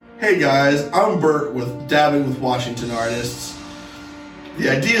Hey guys, I'm Bert with Dabbing with Washington Artists. The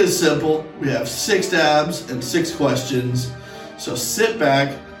idea is simple. We have 6 dabs and 6 questions. So sit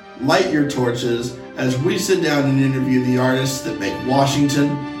back, light your torches as we sit down and interview the artists that make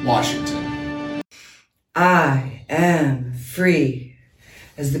Washington, Washington. I am free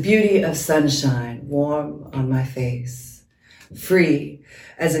as the beauty of sunshine warm on my face. Free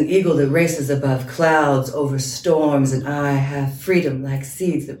as an eagle that races above clouds over storms, and I have freedom like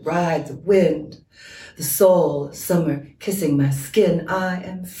seeds that ride the wind. The soul, summer kissing my skin. I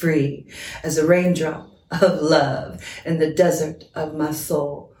am free as a raindrop of love in the desert of my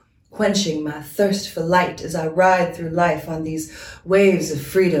soul, quenching my thirst for light as I ride through life on these waves of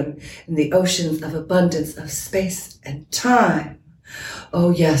freedom in the oceans of abundance of space and time. Oh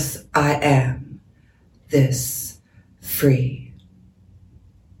yes, I am this free.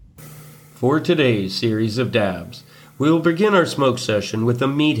 For today's series of dabs, we will begin our smoke session with a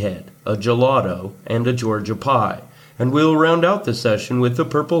meathead, a gelato, and a Georgia pie, and we will round out the session with a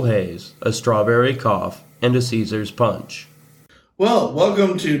purple haze, a strawberry cough, and a Caesar's punch. Well,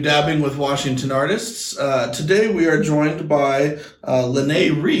 welcome to Dabbing with Washington Artists. Today we are joined by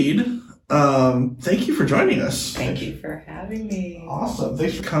Lene Reed. Thank you for joining us. Thank you for having me. Awesome.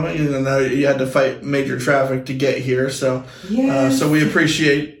 Thanks for coming. And I know you had to fight major traffic to get here, so Yes. so we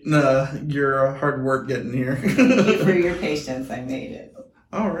appreciate your hard work getting here. Thank you for your patience. I made it.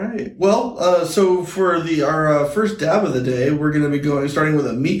 All right. Well, so for our first dab of the day, we're going to be starting with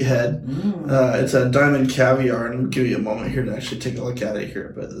a meathead. It's a diamond caviar, and I'll give you a moment here to actually take a look at it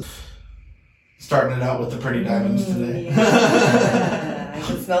here. But starting it out with the pretty diamonds today. Yeah. I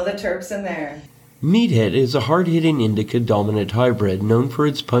can smell the terps in there. Meathead is a hard-hitting indica dominant hybrid known for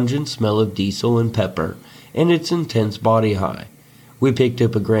its pungent smell of diesel and pepper and its intense body high. We picked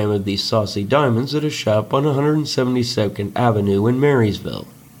up a gram of these saucy diamonds at a shop on 172nd Avenue in Marysville.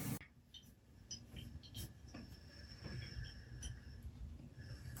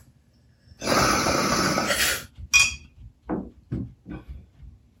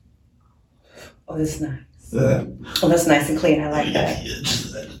 Oh, this is nice. Oh, that's nice and clean. I like that.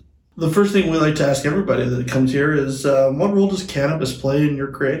 The first thing we like to ask everybody that comes here is, what role does cannabis play in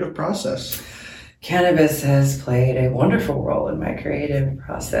your creative process? Cannabis has played a wonderful role in my creative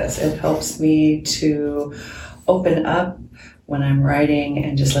process. It helps me to open up when I'm writing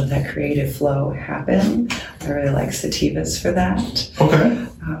and just let that creative flow happen. I really like sativas for that. Okay.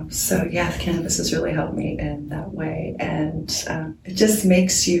 So yeah, cannabis has really helped me in that way. And it just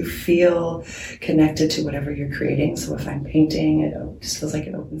makes you feel connected to whatever you're creating. So if I'm painting, it just feels like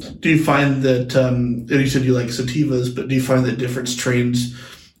it opens up. Do you find that, you said you like sativas, but do you find that different strains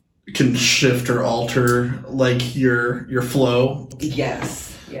can shift or alter like your flow? Yes.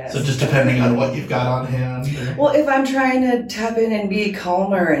 So just depending on what you've got on hand? Or... Well, if I'm trying to tap in and be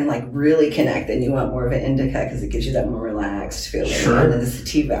calmer and like really connect, then you want more of an indica because it gives you that more relaxed feeling. Sure. And then the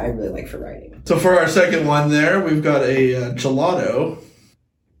sativa I really like for writing. So for our second one there, we've got a gelato.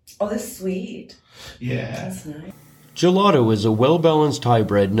 Oh, that's sweet. Yeah. That's nice. Gelato is a well-balanced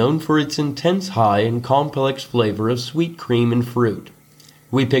hybrid known for its intense high and complex flavor of sweet cream and fruit.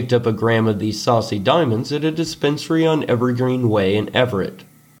 We picked up a gram of these saucy diamonds at a dispensary on Evergreen Way in Everett.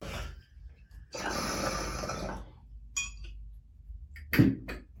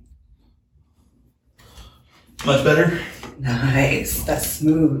 Much better? Nice. That's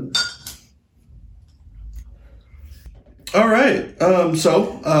smooth. All right.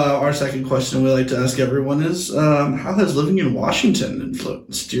 So our second question we like to ask everyone is, how has living in Washington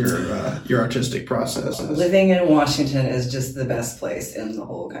influenced your artistic process? Living in Washington is just the best place in the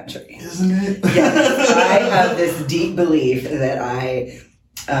whole country. Isn't it? Yes. I have this deep belief that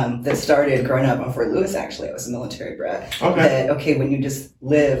that started growing up on Fort Lewis, actually. I was a military brat. Okay. When you just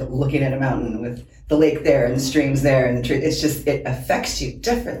live looking at a mountain with the lake there and the streams there and the tree, it affects you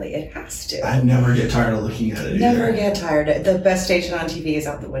differently. It has to. I never get tired of looking at it. Never get tired. The best station on TV is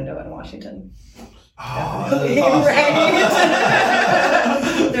Out the Window in Washington. Oh, Definitely. awesome.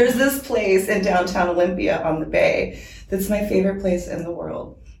 Right? There's this place in downtown Olympia on the bay that's my favorite place in the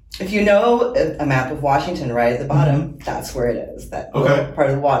world. If you know a map of Washington right at the bottom, that's where it is, that part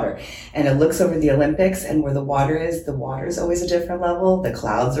of the water. And it looks over the Olympics, and where the water is always a different level. The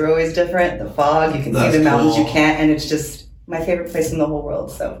clouds are always different. The fog, you can see the mountains, you can't, and it's just my favorite place in the whole world.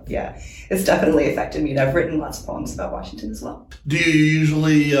 So yeah, it's definitely affected me. And I've written lots of poems about Washington as well. Do you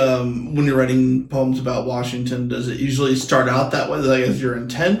usually, when you're writing poems about Washington, does it usually start out that way, like as your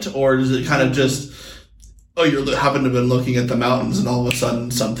intent, or does it kind of just... Oh, you happen to have been looking at the mountains and all of a sudden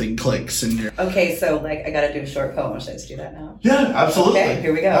something clicks in your... Okay, so I got to do a short poem. Should I just do that now? Yeah, absolutely. Okay,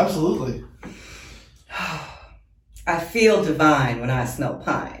 here we go. Absolutely. I feel divine when I smell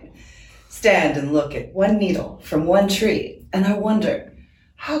pine. stand and look at one needle from one tree, and I wonder,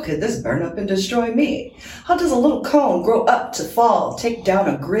 how could this burn up and destroy me? How does a little cone grow up to fall, take down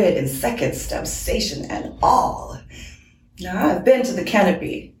a grid in seconds, devastation and all? Now, I've been to the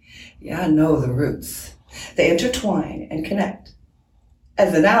canopy. Yeah, I know the roots. They intertwine and connect.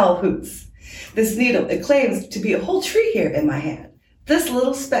 As an owl hoots, this needle, it claims to be a whole tree here in my hand. This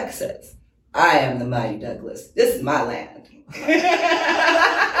little speck says, I am the mighty Douglas. This is my land.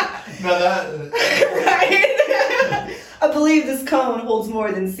 Now that... Right? I believe this cone holds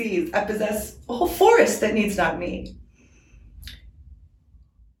more than seeds. I possess a whole forest that needs not me.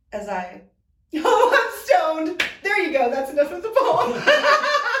 As I... Oh, I'm stoned. There you go. That's enough of the poem.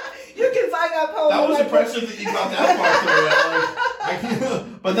 You can find that poem. That was impressive that you got that part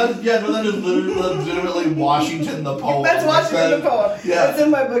through. But that is legitimately Washington the poem. That's Washington the poem. Yeah. It's in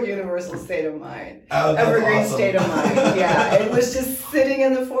my book, Universal State of Mind. Oh, that's Evergreen awesome. State of Mind. Yeah, it was just sitting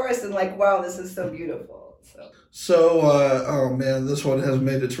in the forest and like, wow, this is so beautiful. So, oh man, this one has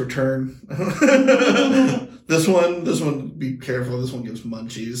made its return. This one, be careful. This one gives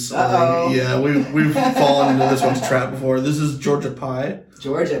munchies. Yeah, we've fallen into this one's trap before. This is Georgia Pie.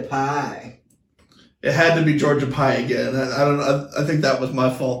 Georgia Pie. It had to be Georgia Pie again. I don't know. I think that was my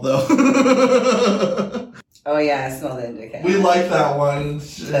fault though. Oh yeah, I smell the indica. We like that one.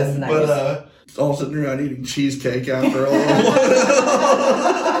 That's nice. But all sitting around eating cheesecake after a little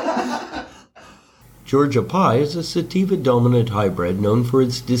while. Georgia Pie is a sativa dominant hybrid known for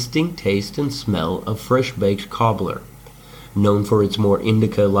its distinct taste and smell of fresh baked cobbler. Known for its more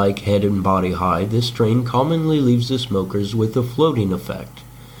indica-like head and body high, this strain commonly leaves the smokers with a floating effect.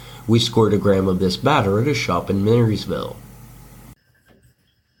 We scored a gram of this batter at a shop in Marysville.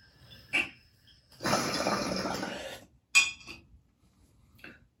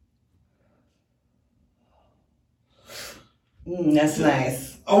 That's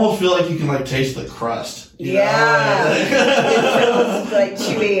nice. I almost feel like you can like taste the crust. You know? It feels like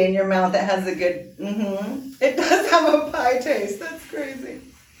chewy in your mouth. It has a good. It does have a pie taste. That's crazy.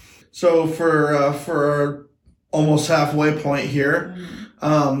 So for our almost halfway point here,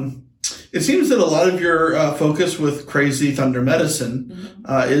 it seems that a lot of your focus with Crazy Thunder Medicine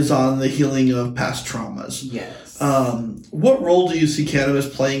is on the healing of past traumas. Yes. What role do you see cannabis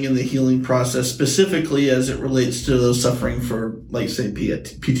playing in the healing process, specifically as it relates to those suffering for, like, say,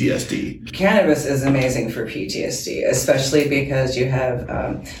 PTSD? Cannabis is amazing for PTSD, especially because you have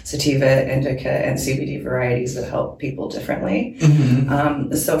sativa, indica, and CBD varieties that help people differently.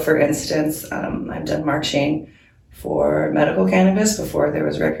 So, for instance, I've done marching for medical cannabis before there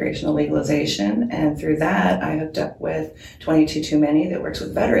was recreational legalization, and through that I hooked up with 22 Too Many that works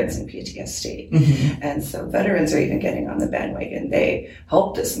with veterans in PTSD. And so veterans are even getting on the bandwagon. They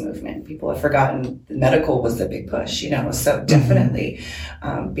helped this movement. People have forgotten medical was the big push, so definitely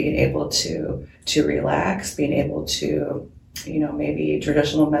being able to relax, being able to maybe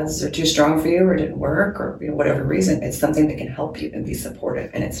traditional meds are too strong for you or didn't work or whatever reason, it's something that can help you and be supportive,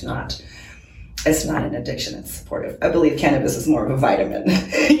 and it's not an addiction, it's supportive. I believe cannabis is more of a vitamin.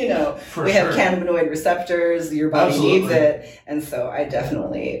 We have cannabinoid receptors, your body needs it. And so I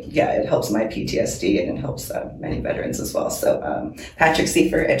definitely, it helps my PTSD and it helps many veterans as well. So Patrick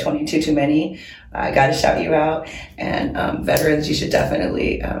Seifert at 22 Too Many, I got to shout you out. And veterans, you should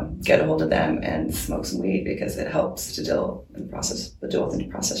definitely get a hold of them and smoke some weed because it helps to deal with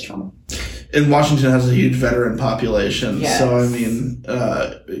process trauma. And Washington has a huge veteran population, yes. So I mean,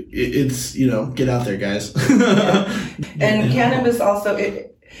 it's get out there, guys. And cannabis also,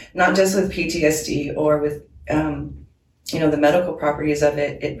 not just with PTSD or with the medical properties of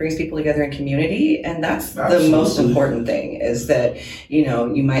it, it brings people together in community, and that's Absolutely. The most important thing. Is that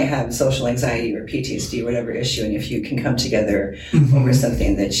you might have social anxiety or PTSD or whatever issue, and if you can come together over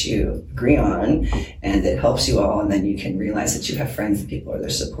something that you agree on and that helps you all, and then you can realize that you have friends and people are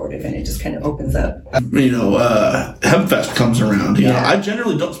supportive, and it just kind of opens up. Hempfest comes around. I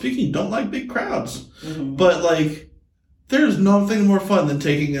generally don't like big crowds, but like. There's nothing more fun than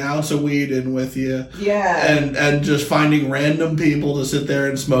taking an ounce of weed in with you. Yeah. And just finding random people to sit there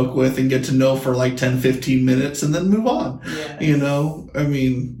and smoke with and get to know for like 10, 15 minutes and then move on.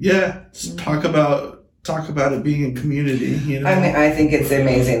 Yeah. Talk about it being a community, I think it's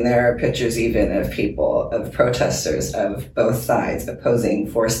amazing. There are pictures even of people, of protesters of both sides, opposing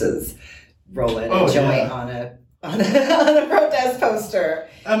forces, rolling a joint on a protest poster.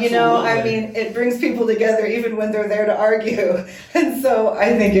 Absolutely. It brings people together even when they're there to argue. And so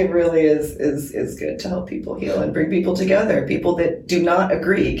I think it really is good to help people heal and bring people together. People that do not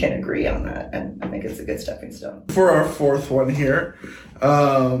agree can agree on that. And I think it's a good stepping stone. For our fourth one here,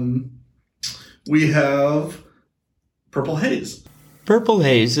 we have Purple Haze. Purple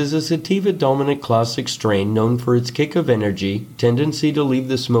Haze is a sativa-dominant classic strain known for its kick of energy, tendency to leave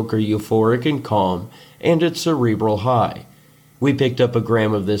the smoker euphoric and calm, and its cerebral high. We picked up a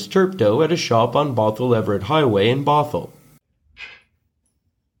gram of this terpto at a shop on Bothell Everett Highway in Bothell.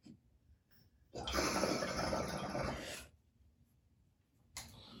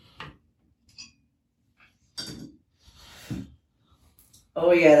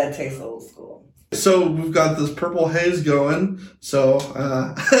 Oh yeah, that tastes old school. So we've got this Purple Haze going. So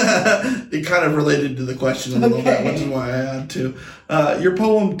it kind of related to the question a little bit, which is why I had to. Your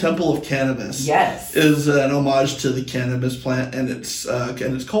poem "Temple of Cannabis" is an homage to the cannabis plant and its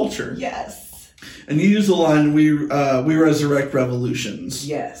culture. Yes. And you use the line "We resurrect revolutions."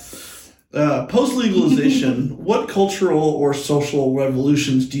 Yes. Post legalization, what cultural or social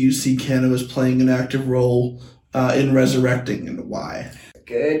revolutions do you see cannabis playing an active role in resurrecting, and why?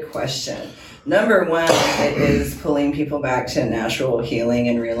 Good question. Number one, it is pulling people back to natural healing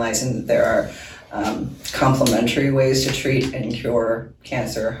and realizing that there are complementary ways to treat and cure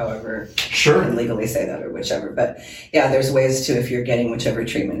cancer, however you can legally say that or whichever. But yeah, there's ways to, if you're getting whichever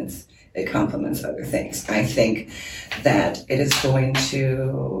treatment, it complements other things. I think that it is going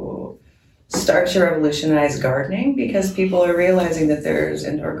to start to revolutionize gardening because people are realizing that there's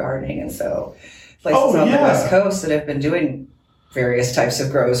indoor gardening. And so places on the West Coast that have been doing various types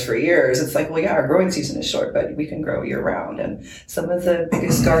of grows for years, it's like, well, yeah, our growing season is short, but we can grow year round. And some of the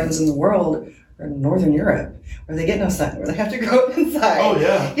biggest gardens in the world are in Northern Europe, where they get no sun, where they have to grow it inside. Oh,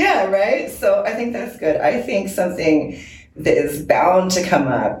 yeah. Yeah, right? So I think that's good. I think something that is bound to come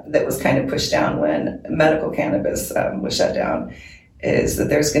up that was kind of pushed down when medical cannabis was shut down is that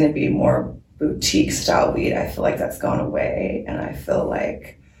there's going to be more boutique style weed. I feel like that's gone away. And I feel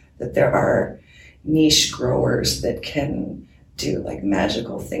like that there are niche growers that can do like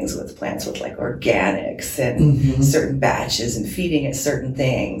magical things with plants with like organics and certain batches and feeding it certain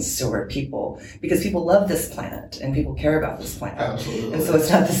things so where because people love this plant and people care about this plant. Absolutely. And so it's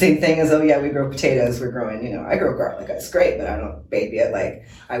not the same thing as, oh yeah, we grow potatoes, we're growing, I grow garlic, it's great, but I don't baby it like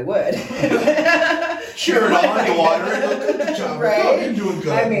I would. Cheer it on, water it, good job. Right? Oh, you're doing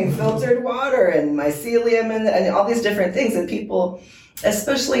good. I mean, filtered water and mycelium and all these different things that people,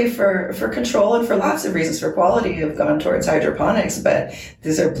 especially for control and for lots of reasons, for quality, have gone towards hydroponics, but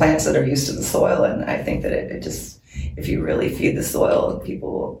these are plants that are used to the soil, and I think that it just, if you really feed the soil,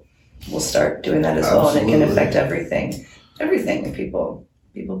 people will start doing that as well, and it can affect everything if people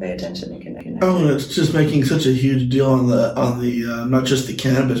pay attention and connect. Oh, it's just making such a huge deal on the not just the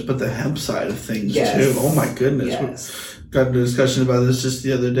cannabis, but the hemp side of things too. Oh my goodness. Yes. Got into a discussion about this just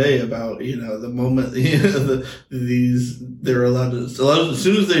the other day about, the moment, they're allowed to, as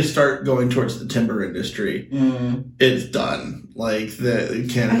soon as they start going towards the timber industry, it's done. Like the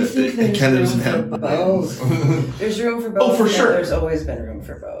cannabis and hemp. There's room for both. Oh, for sure. There's always been room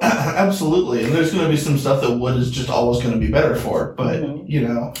for both. Absolutely. And there's going to be some stuff that wood is just always going to be better for. But,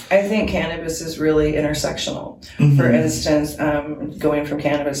 I think cannabis is really intersectional. For instance, going from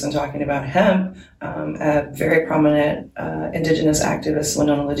cannabis and talking about hemp, a very prominent indigenous activist,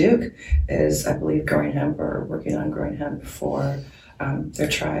 Winona LaDuke, is, I believe, growing hemp or working on growing hemp for their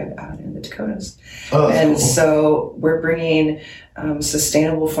tribe out in the Dakotas. And cool. So we're bringing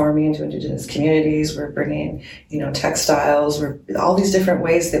sustainable farming into indigenous communities. We're bringing, textiles. All these different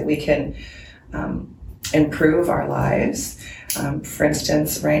ways that we can improve our lives. For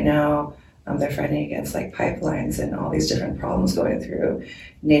instance, right now, they're fighting against like pipelines and all these different problems going through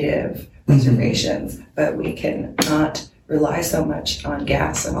native reservations, but we can not rely so much on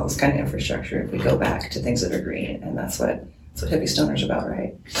gas and all this kind of infrastructure if we go back to things that are green, and that's what hippie stoners are about,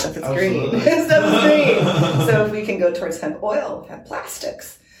 right? Stuff that's green. Stuff that's green. So if we can go towards hemp oil, hemp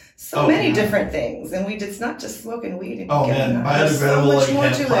plastics, many different things, and it's not just smoking weed. Biodegradable like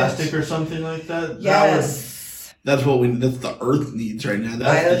hemp plastic or something like that. Yes. That's the earth needs right now.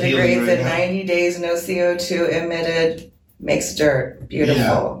 That's biodegrades in 90 days, no CO2 emitted, makes dirt beautiful.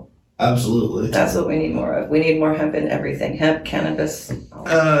 Yeah. Absolutely. That's what we need more of. We need more hemp in everything. Hemp, cannabis.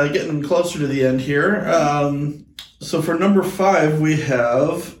 Getting closer to the end here. So for number 5, we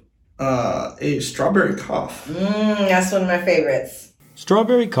have a strawberry cough. That's one of my favorites.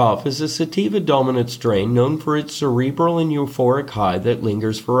 Strawberry cough is a sativa-dominant strain known for its cerebral and euphoric high that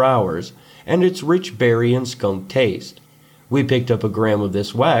lingers for hours, and its rich berry and skunk taste. We picked up a gram of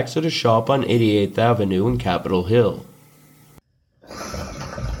this wax at a shop on 88th Avenue in Capitol Hill.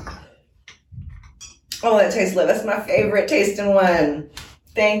 Oh, that tastes good. That's my favorite tasting one.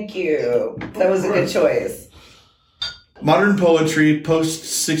 Thank you. That was a good choice. Modern poetry,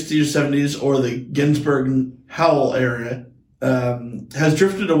 post-60s or 70s, or the Ginsberg Howell era, has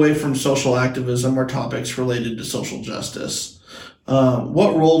drifted away from social activism or topics related to social justice.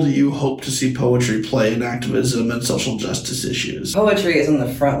 What role do you hope to see poetry play in activism and social justice issues? Poetry is on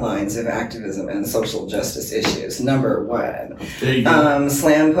the front lines of activism and social justice issues, number one. There you go.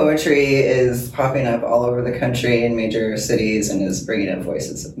 Slam poetry is popping up all over the country in major cities and is bringing in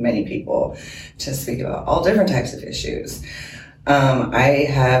voices of many people to speak about all different types of issues. I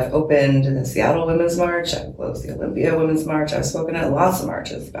have opened the Seattle Women's March, I've closed the Olympia Women's March, I've spoken at lots of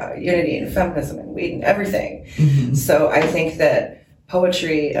marches about unity and feminism and weed and everything. Mm-hmm. So I think that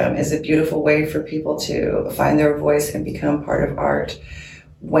poetry is a beautiful way for people to find their voice and become part of art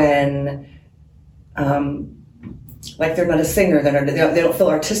when, like they're not a singer, they don't feel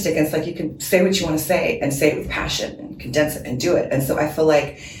artistic, and it's like you can say what you want to say and say it with passion and condense it and do it. And so I feel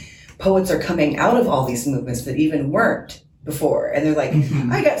like poets are coming out of all these movements that even weren't before, and they're like,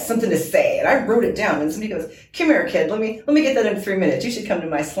 I got something to say, and I wrote it down, and somebody goes, come here, kid, let me get that in 3 minutes, you should come to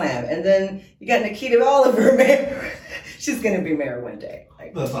my slam. And then you got Nikita Oliver, mayor. She's going to be mayor one day.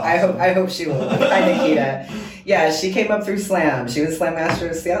 That's awesome. I hope she will. Hi, Nikita. Yeah, she came up through slam. She was slam master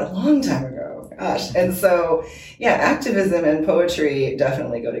of Seattle a long time ago. Gosh. And so, yeah, activism and poetry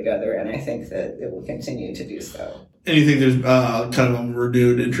definitely go together, and I think that it will continue to do so. And you think there's kind of a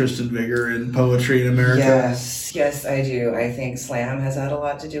renewed interest and vigor in poetry in America? Yes, I do. I think slam has had a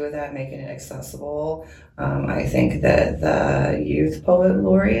lot to do with that, making it accessible. I think that the youth poet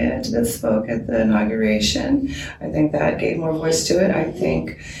laureate that spoke at the inauguration, I think that gave more voice to it. I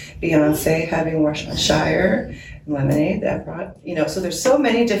think Beyonce having more Shire, Lemonade, that brought, so there's so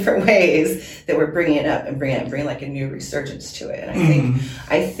many different ways that we're bringing it up and bringing like a new resurgence to it. And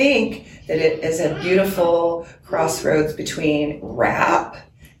I think that it is a beautiful crossroads between rap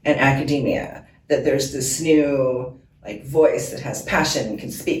and academia, that there's this new like voice that has passion and can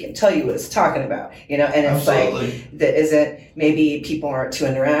speak and tell you what it's talking about, and it's Absolutely. like that isn't, maybe people aren't too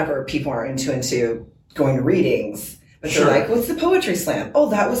into rap or people aren't into going to readings, but Sure. they're like, what's the poetry slam? Oh,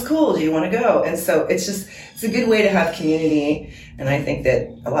 that was cool. Do you want to go? And so it's a good way to have community. And I think that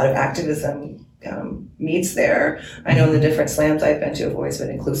a lot of activism meets there. I know in the different slams I've been to have always been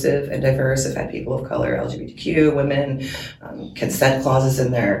inclusive and diverse. I've had people of color, LGBTQ, women, consent clauses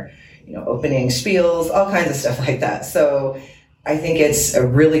in their, opening spiels, all kinds of stuff like that. So I think it's a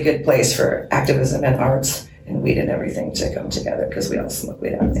really good place for activism and arts and weed and everything to come together, because we all smoke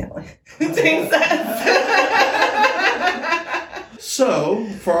weed out in the alley. Makes sense. So,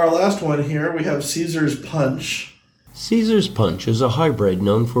 for our last one here, we have Caesar's Punch. Caesar's Punch is a hybrid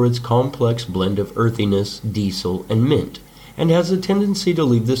known for its complex blend of earthiness, diesel, and mint, and has a tendency to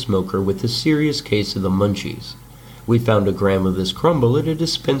leave the smoker with a serious case of the munchies. We found a gram of this crumble at a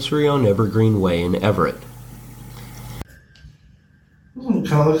dispensary on Evergreen Way in Everett.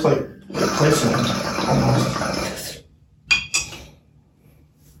 Kind of looks like placement, almost.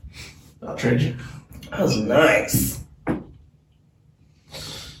 I'll trade you. That was nice.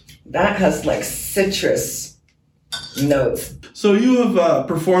 That has like citrus notes. So you have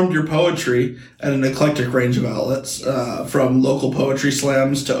performed your poetry at an eclectic range of outlets, from local poetry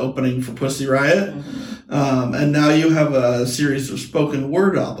slams to opening for Pussy Riot. And now you have a series of spoken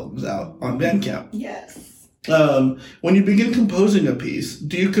word albums out on Bandcamp. Yes. When you begin composing a piece,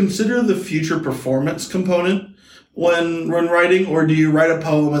 do you consider the future performance component when writing, or do you write a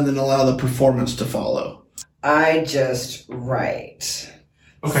poem and then allow the performance to follow? I just write.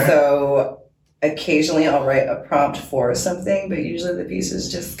 Okay. So occasionally I'll write a prompt for something, but usually the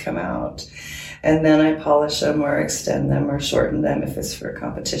pieces just come out. And then I polish them or extend them or shorten them. If it's for a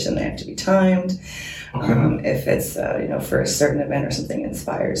competition, they have to be timed. Okay. If it's, for a certain event or something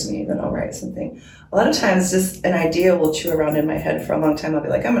inspires me, then I'll write something. A lot of times just an idea will chew around in my head for a long time. I'll be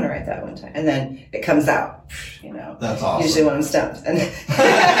like, I'm going to write that one time. And then it comes out, That's awesome. Usually when I'm stumped. And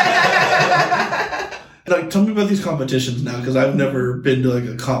Like, tell me about these competitions now, because I've never been to like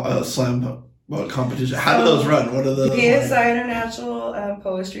a slam competition. How do those run? What are the PSI International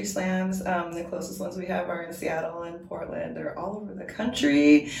Poetry Slams. The closest ones we have are in Seattle and Portland. They're all over the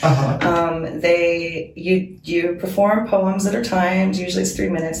country. You perform poems that are timed. Usually it's 3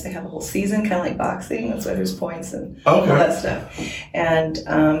 minutes. They have a whole season, kind of like boxing. That's why there's points and all that stuff. And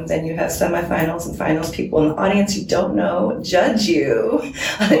then you have semifinals and finals. People in the audience you don't know judge you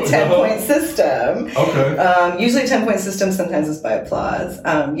on a 10-point system. Okay. Usually 10-point system. Sometimes it's by applause.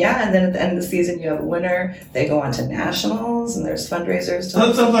 And then at the end of the season, you have a winner. They go on to nationals, and there's fundraisers to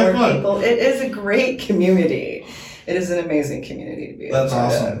That sounds like fun. people. It is a great community. It is an amazing community to be a That's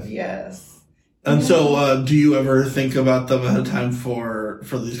part awesome. of. Yes. And so, do you ever think about them ahead of time for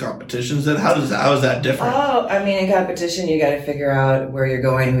these competitions? And how is that different? Oh, I mean, in competition, you got to figure out where you're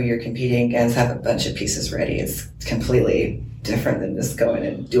going, who you're competing against, have a bunch of pieces ready. It's completely different than just going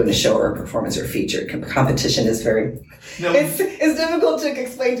and doing a show or a performance or a feature. Competition is very, No. it's difficult to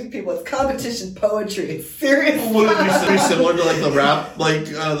explain to people. It's competition poetry. It's serious. Would it be very similar to like the rap, like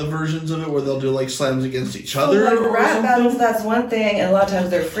the versions of it where they'll do like slams against each other? Like or rap something? battles, that's one thing, and a lot of times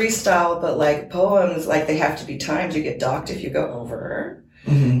they're freestyle, but like poems, like they have to be timed. You get docked if you go over,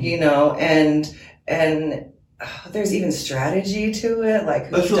 you know, and there's even strategy to it, like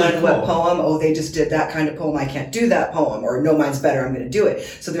who's That's really done what cool. poem. Oh, they just did that kind of poem. I can't do that poem, or no, mine's better. I'm going to do it.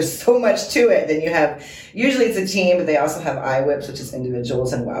 So there's so much to it. Then you have, usually it's a team, but they also have IWIPs, which is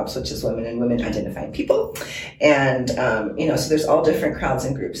individuals, and WAPs, which is women and women identifying people. And, you know, so there's all different crowds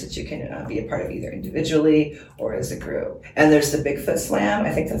and groups that you can be a part of either individually or as a group. And there's the Bigfoot Slam.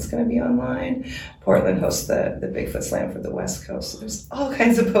 I think that's going to be online. Portland hosts the Bigfoot Slam for the West Coast. So there's all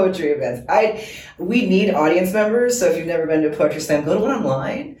kinds of poetry events. We need audience members. So if you've never been to a poetry slam, go to one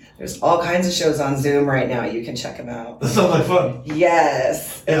online. There's all kinds of shows on Zoom right now. You can check them out. That sounds like fun.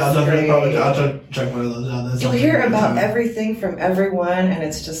 Yes. Yeah, I'll it's definitely great. I'll check one of those out. That You'll sounds hear like a good about time. everything from everyone, and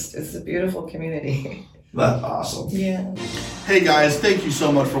it's a beautiful community. That's awesome. Yeah. Hey guys, thank you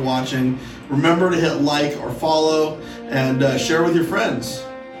so much for watching. Remember to hit like or follow and share with your friends.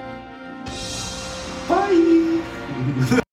 Bye.